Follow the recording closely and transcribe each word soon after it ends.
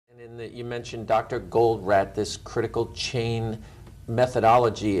You mentioned Dr. Goldratt, this critical chain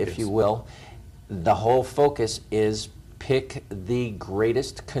methodology, if you will. The whole focus is pick the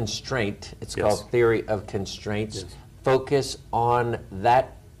greatest constraint. It's called theory of constraints. Focus on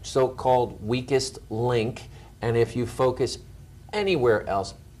that so-called weakest link, and if you focus anywhere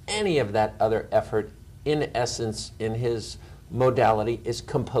else, any of that other effort, in essence, in his modality, is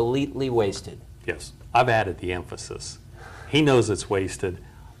completely wasted. Yes, I've added the emphasis. He knows it's wasted.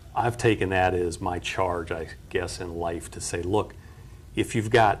 I've taken that as my charge, I guess, in life to say, look, if you've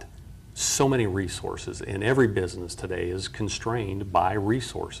got so many resources, and every business today is constrained by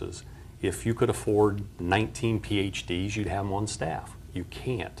resources. If you could afford 19 PhDs, you'd have them on staff. You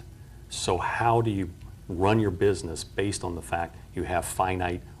can't. So how do you run your business based on the fact you have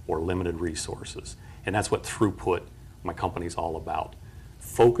finite or limited resources? And that's what Throughput, my company's all about.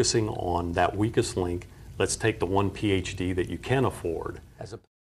 Focusing on that weakest link. Let's take the one PhD that you can afford.